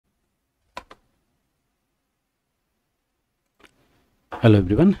Hello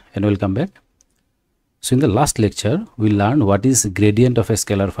everyone and welcome back. So in the last lecture we learned what is gradient of a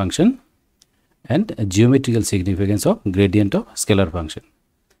scalar function and geometrical significance of gradient of scalar function.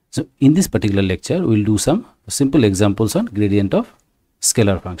 So in this particular lecture we will do some simple examples on gradient of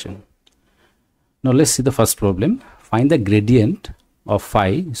scalar function. Now let's see the first problem. Find the gradient of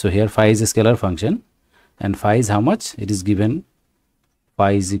phi. So here phi is a scalar function and phi is how much? It is given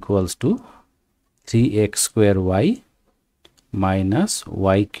phi is equals to 3x square y minus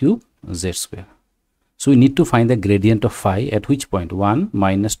y cube z square. So we need to find the gradient of phi at which point? 1,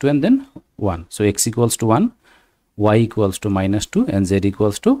 minus 2 and then 1. So x equals to 1, y equals to minus 2 and z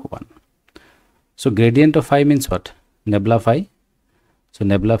equals to 1. So gradient of phi means what? Nebula phi. So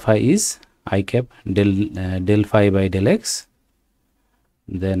nebula phi is I cap del phi by del x,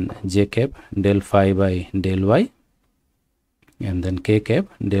 then j cap del phi by del y, and then k cap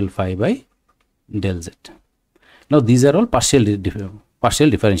del phi by del z. Now these are all partial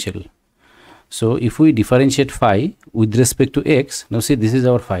differential. So if we differentiate phi with respect to x, now see this is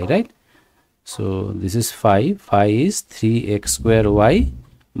our phi, right? So this is phi. Phi is 3x square y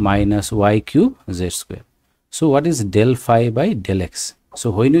minus y cube z square. So what is del phi by del x? So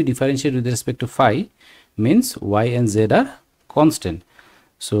when we differentiate with respect to phi, means y and z are constant.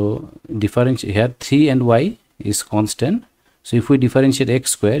 So differentiate here 3 and y is constant. So if we differentiate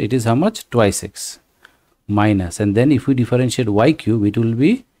x square, it is how much? Twice x. Minus, and then if we differentiate y cube, it will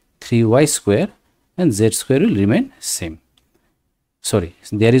be 3y square and z square will remain same. Sorry,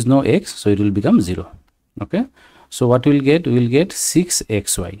 there is no x, so it will become 0. Okay, so what we will get? We will get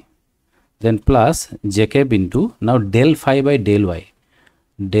 6xy, then plus j cap into now del phi by del y,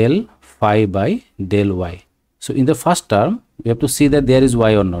 del phi by del y. So in the first term we have to see that there is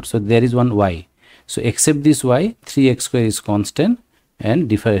y or not. So there is one y, so except this y, 3x square is constant and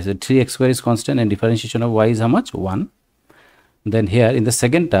 3x square is constant and differentiation of y is how much? 1. Then here in the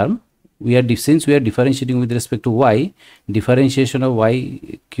second term we are since we are differentiating with respect to y, differentiation of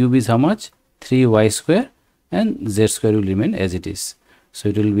y cube is how much? 3y square and z square will remain as it is. So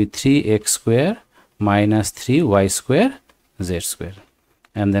it will be 3x square minus 3y square z square,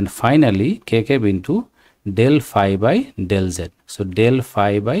 and then finally k cap into del phi by del z. So del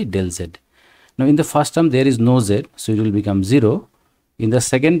phi by del z. Now in the first term there is no z, so it will become 0. In the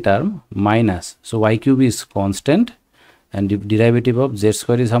second term minus, so y cube is constant and the derivative of z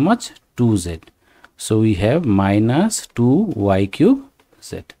square is how much? 2z. So we have minus 2y cube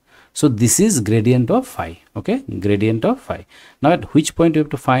z. So this is gradient of phi. Okay, gradient of phi. Now at which point you have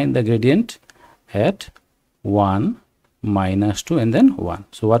to find the gradient? At 1, minus 2 and then 1.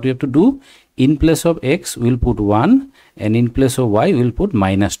 So what we have to do? In place of x we will put 1 and in place of y we will put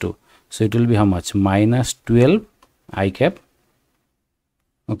minus 2. So it will be how much? Minus 12 I cap.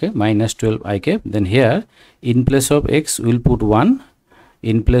 Okay, minus 12 I cap. Then here in place of x we will put 1,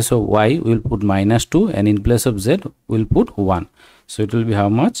 in place of y we will put minus 2 and in place of z we will put 1. So it will be how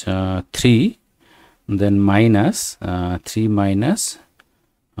much? 3, then minus 3 minus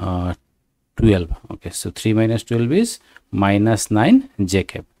 12. Okay, so 3 minus 12 is minus 9 j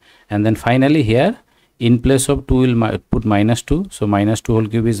cap, and then finally here in place of 2 we will put minus 2, so minus 2 whole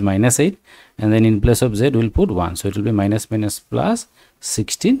cube is minus 8, and then in place of z we will put 1, so it will be minus plus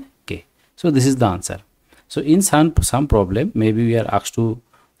 16k. So this is the answer. So in some problem maybe we are asked to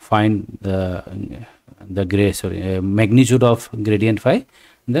find the magnitude of gradient phi.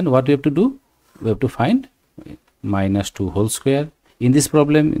 Then what we have to do? We have to find minus 2 whole square. In this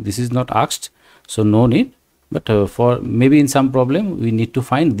problem this is not asked, so no need, but for maybe in some problem we need to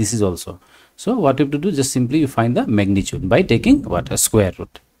find this is also. So what you have to do? Just simply you find the magnitude by taking what? A square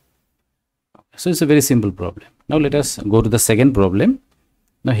root. So it's a very simple problem. Now let us go to the second problem.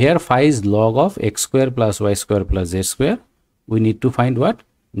 Now here phi is log of x square plus y square plus z square. We need to find what?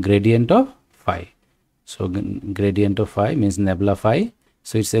 Gradient of phi. So gradient of phi means nebula phi.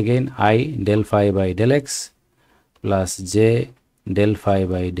 So it's again I del phi by del x plus j del phi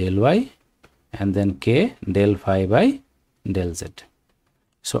by del y and then k del phi by del z.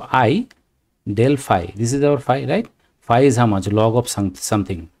 So I del phi, this is our phi, right? Phi is how much? Log of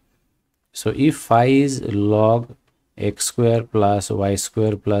something. So if phi is log x square plus y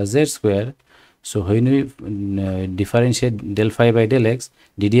square plus z square, so when we differentiate del phi by del x,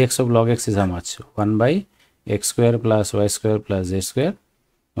 ddx of log x is how much? 1 by x square plus y square plus z square.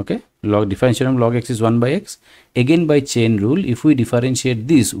 Okay, differentiation of log x is 1 by x. Again by chain rule, if we differentiate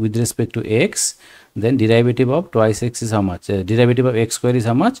this with respect to x, then derivative of twice x is how much? Derivative of x square is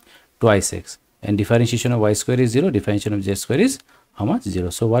how much? Twice x, and differentiation of y square is 0, differentiation of z square is how much?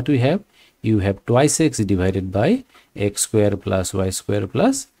 0. So what we have? You have twice x divided by x square plus y square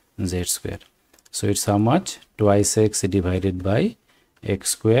plus z square. So it's how much? Twice x divided by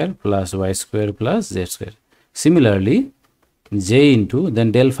x square plus y square plus z square. Similarly, j into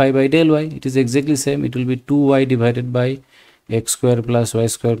then del phi by del y, it is exactly same. It will be 2y divided by x square plus y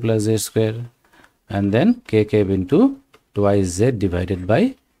square plus z square, and then k cap into twice z divided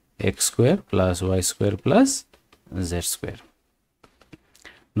by x square plus y square plus z square.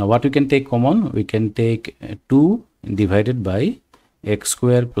 Now what we can take common? We can take 2 divided by x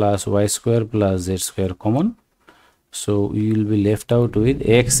square plus y square plus z square common. So we will be left out with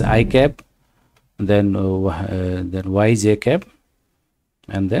x I cap, then y j cap,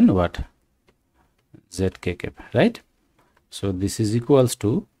 and then what? Z k cap, right? So this is equals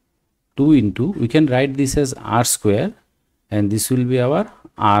to 2 into, we can write this as r square, and this will be our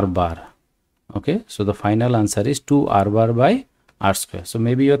r bar. Okay, so the final answer is 2 r bar by r square. So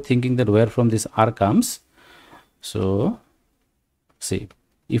maybe you are thinking that where from this r comes. So see,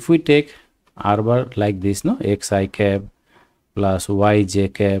 if we take r bar like this, no, x I cap plus y j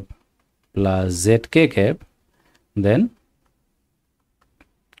cap plus z k cap, then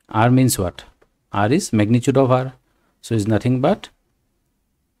r means what? R is magnitude of r, so is nothing but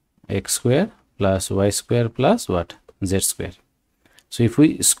x square plus y square plus what? Z square. So if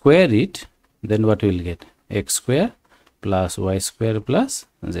we square it, then what we will get? X square plus y square plus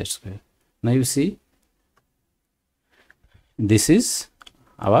z square. Now you see, this is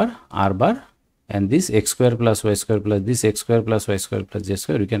our r bar, and this x square plus y square plus this x square plus y square plus z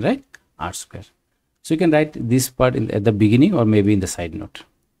square, we can write r square. So you can write this part at the beginning or maybe in the side note.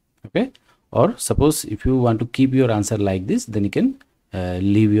 Okay, or suppose if you want to keep your answer like this, then you can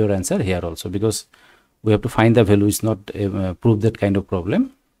leave your answer here also, because we have to find the value. It's not prove that kind of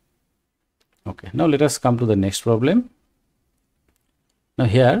problem. Okay, now let us come to the next problem. Now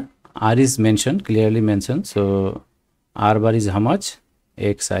here r is mentioned, clearly mentioned. So r bar is how much?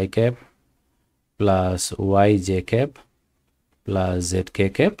 X I cap plus y j cap plus z k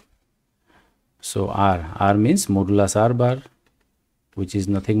cap. So r means modulus r bar, which is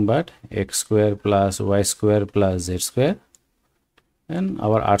nothing but x square plus y square plus z square, and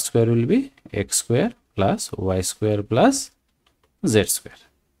our r square will be x square plus y square plus z square.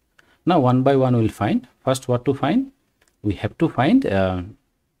 Now one by one we will find. First, what to find? We have to find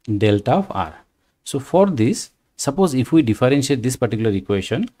delta of r. So for this, suppose if we differentiate this particular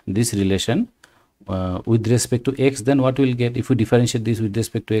equation, this relation with respect to x, then what we will get? If we differentiate this with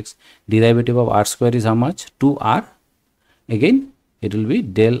respect to x, derivative of r square is how much? 2r. Again, it will be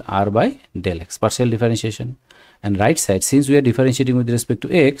del r by del x, partial differentiation. And right side, since we are differentiating with respect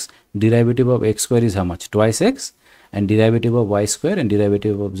to x, derivative of x square is how much? Twice x, and derivative of y square and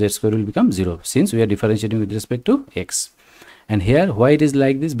derivative of z square will become 0, since we are differentiating with respect to x. And here, why it is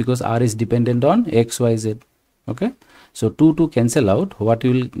like this? Because r is dependent on x, y, z. Okay, so 2 cancel out. What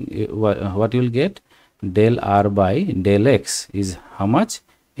you will get? Del r by del x is how much?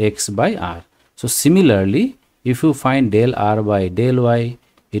 X by r. So similarly, if you find del r by del y,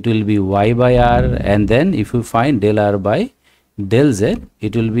 it will be y by r, and then if you find del r by del z,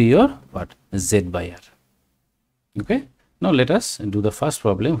 it will be your what? Z by r. Okay, now let us do the first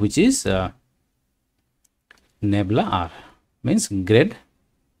problem, which is nebula r, means grade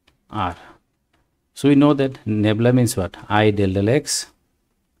r. So we know that nebula means what? I del del x,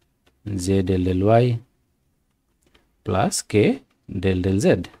 j del del y, plus k del del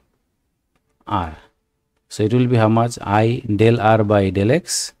z, r. So it will be how much? I del r by del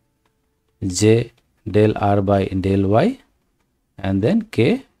x, j del r by del y, and then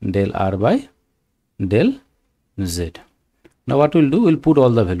k del r by del z. Now what we'll do? We'll put all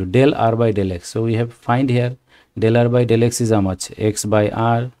the value del r by del x. So we have find here del r by del x is how much? X by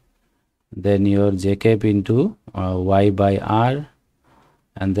r, then your j cap into y by r,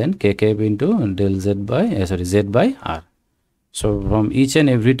 and then k cap into del z by z by r. So from each and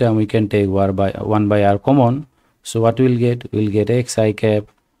every term we can take 1 by r common. So what we'll get? We'll get x I cap,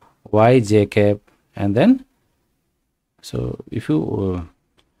 y j cap, and then, so if you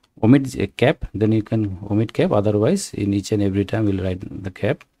omit a cap, then you can omit cap, otherwise in each and every time we'll write the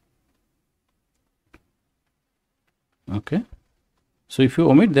cap. Okay, so if you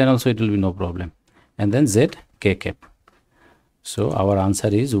omit, then also it will be no problem. And then z k cap. So our answer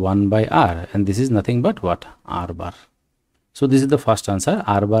is 1 by r, and this is nothing but what? R bar. So this is the first answer,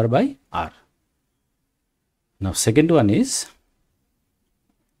 r bar by r. Now second one is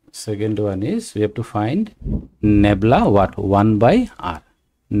we have to find nebula what? 1 by r.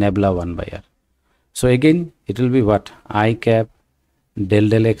 Nebula 1 by r. So again it will be what? I cap del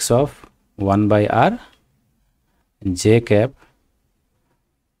del x of 1 by r, j cap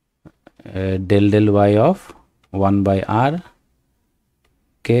del del y of 1 by r,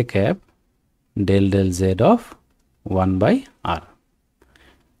 k cap del del z of 1 by r.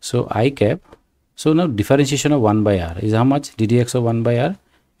 So I cap, so now differentiation of 1 by r is how much? ddx of 1 by r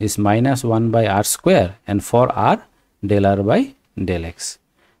is minus 1 by r square, and for r, del r by del x.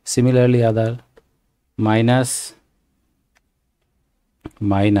 Similarly, other minus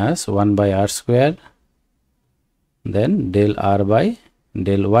 1 by r square, then del r by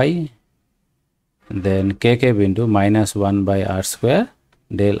del y, then k cap into minus 1 by r square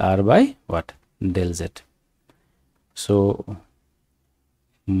del r by what? Del z. So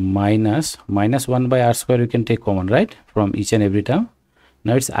minus 1 by r square you can take common, right, from each and every term.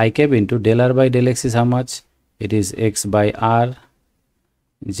 Now it's I cap into del r by del x is how much? It is x by r,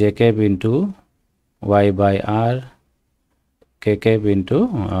 j cap into y by r, k cap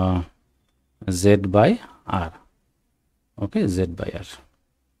into z by r. Okay, z by r.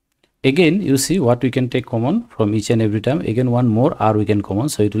 Again, you see what we can take common from each and every term. Again, one more r we can common,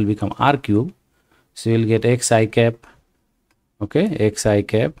 so it will become r cube. So you will get x I cap, okay, x I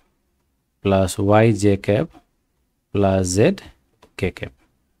cap plus y j cap plus z k cap.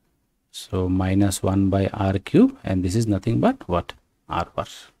 So minus 1 by r cube, and this is nothing but what? R bar.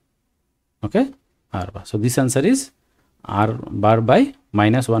 Okay, r bar. So this answer is r bar by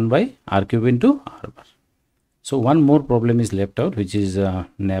minus 1 by r cube into r bar. So one more problem is left out, which is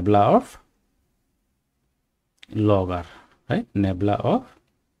nabla of log r, right? Nabla of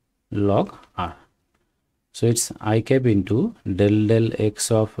log r. So it's I cap into del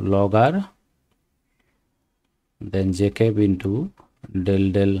x of log r, then j cap into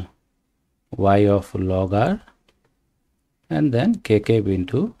del y of log r, and then k cap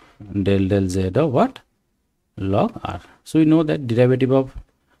into del z of what? Log r. So we know that derivative of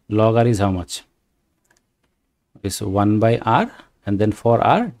log r is how much? Is 1 by r, and then for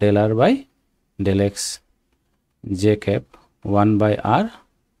r, del r by del x, j cap 1 by r,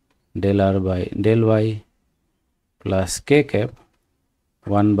 del r by del y, plus k cap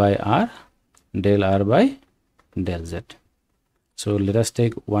 1 by r, del r by del z. So let us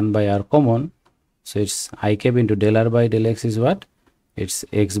take 1 by r common. So it's I cap into del r by del x is what? It's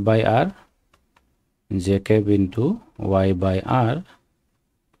x by r, j cap into y by r,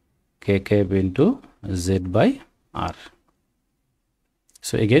 k cap into z by r.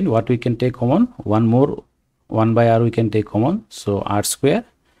 So again, what we can take common? One more 1 by r we can take common. So r square,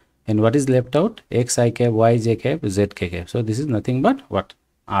 and what is left out? X I cap, y j cap, z k cap. So this is nothing but what?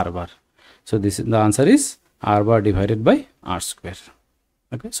 R bar. So this is the answer is r bar divided by r square.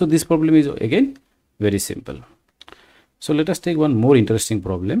 Okay, so this problem is again very simple. So let us take one more interesting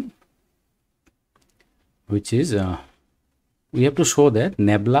problem, which is we have to show that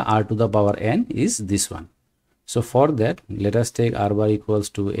nabla r to the power n is this one. So for that, let us take r bar equals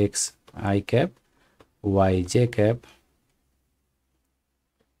to x I cap y j cap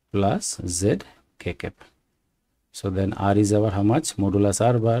plus z k cap. So then r is our how much? Modulus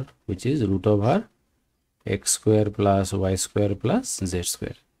r bar, which is root over x square plus y square plus z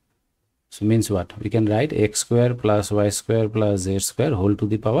square. So means what? We can write x square plus y square plus z square whole to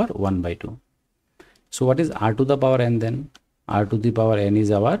the power 1 by 2. So what is r to the power n then? R to the power n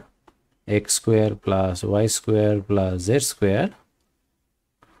is our x square plus y square plus z square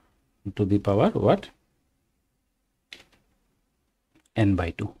to the power what? N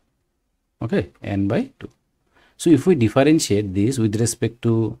by 2. Okay, n by 2. So if we differentiate this with respect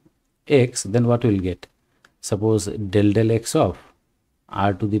to x, then what we will get? Suppose del x of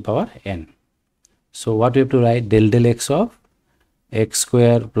r to the power n. So what we have to write? Del x of x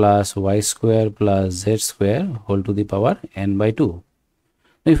square plus y square plus z square whole to the power n by 2.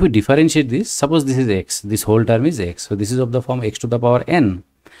 Now if we differentiate this, suppose this is x, this whole term is x. So this is of the form x to the power n.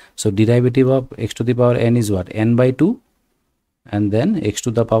 So derivative of x to the power n is what? N by 2, and then x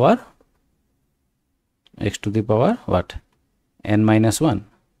to the power what? N minus 1.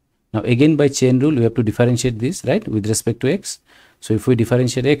 Now again by chain rule we have to differentiate this, right, with respect to x. So if we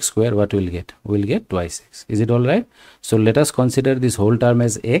differentiate x square, what we will get? We will get twice x. Is it all right? So let us consider this whole term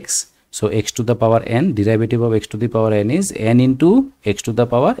as x. So x to the power n, derivative of x to the power n is n into x to the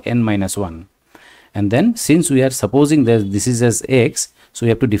power n minus 1. And then since we are supposing that this is as x, so we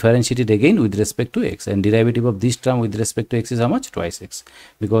have to differentiate it again with respect to x, and derivative of this term with respect to x is how much? Twice x,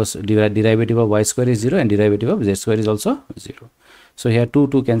 because derivative of y square is 0 and derivative of z square is also 0. So here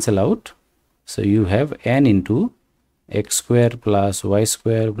 2 cancel out. So you have n into x square plus y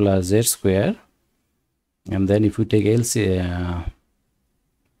square plus z square, and then if you take LCM,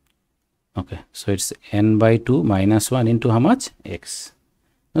 okay, so it's n by 2 minus 1 into how much? X.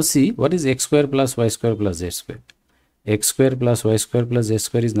 Now see, what is x square plus y square plus z square? X square plus y square plus z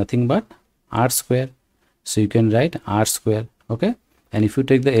square is nothing but r square. So you can write r square, okay? And if you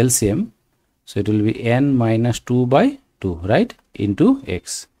take the LCM, so it will be n minus 2 by 2, right, into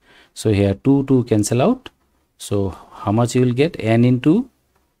x. So here 2 cancel out. So how much you will get? N into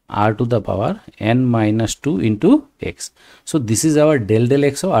r to the power n minus 2 into x. So this is our del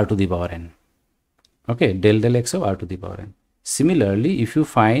x of r to the power n. Okay, del x of r to the power n. Similarly, if you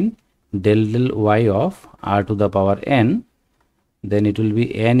find del y of r to the power n, then it will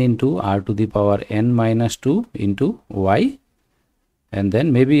be n into r to the power n minus 2 into y. And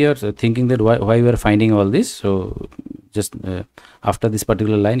then maybe you are thinking that why we are finding all this. So just after this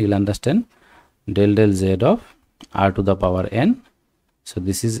particular line, you'll understand del z of r to the power n. So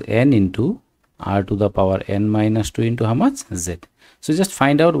this is n into r to the power n minus 2 into how much? Z. So just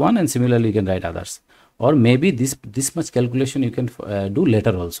find out one, and similarly you can write others. Or maybe this much calculation you can do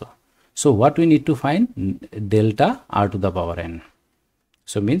later also. So what we need to find? Delta r to the power n.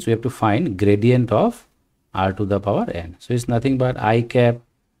 So means we have to find gradient of r to the power n. So it's nothing but I cap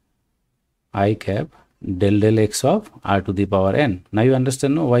del x of r to the power n. Now you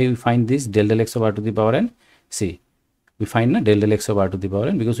understand why we find this del x of r to the power n. See, we find del x of r to the power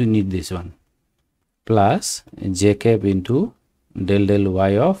n because we need this one, plus j cap into del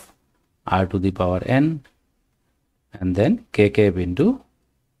y of r to the power n, and then k cap into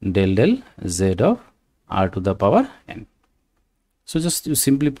del z of r to the power n. So just you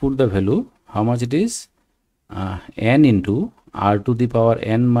simply put the value, how much it is? N into r to the power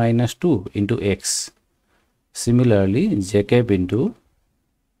n minus 2 into x. Similarly, j cap into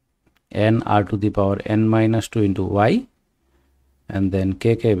n r to the power n minus 2 into y, and then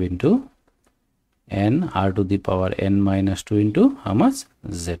k cap into n r to the power n minus 2 into how much?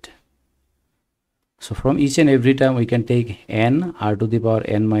 Z. So from each and every time we can take n r to the power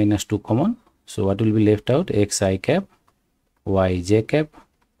n minus 2 common. So what will be left out? X I cap, y j cap,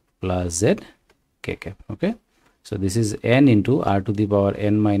 plus z k cap. Okay, so this is n into r to the power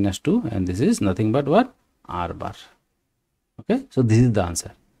n minus 2, and this is nothing but what? R bar. Okay, so this is the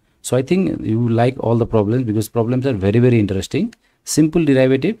answer. So I think you like all the problems because problems are very, very interesting. Simple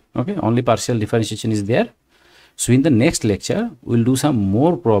derivative, okay, only partial differentiation is there. So in the next lecture, we'll do some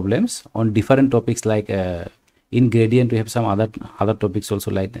more problems on different topics, like in gradient we have some other topics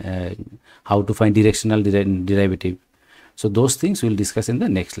also, like how to find directional derivative. So those things we'll discuss in the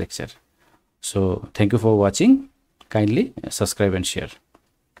next lecture. So thank you for watching. Kindly subscribe and share.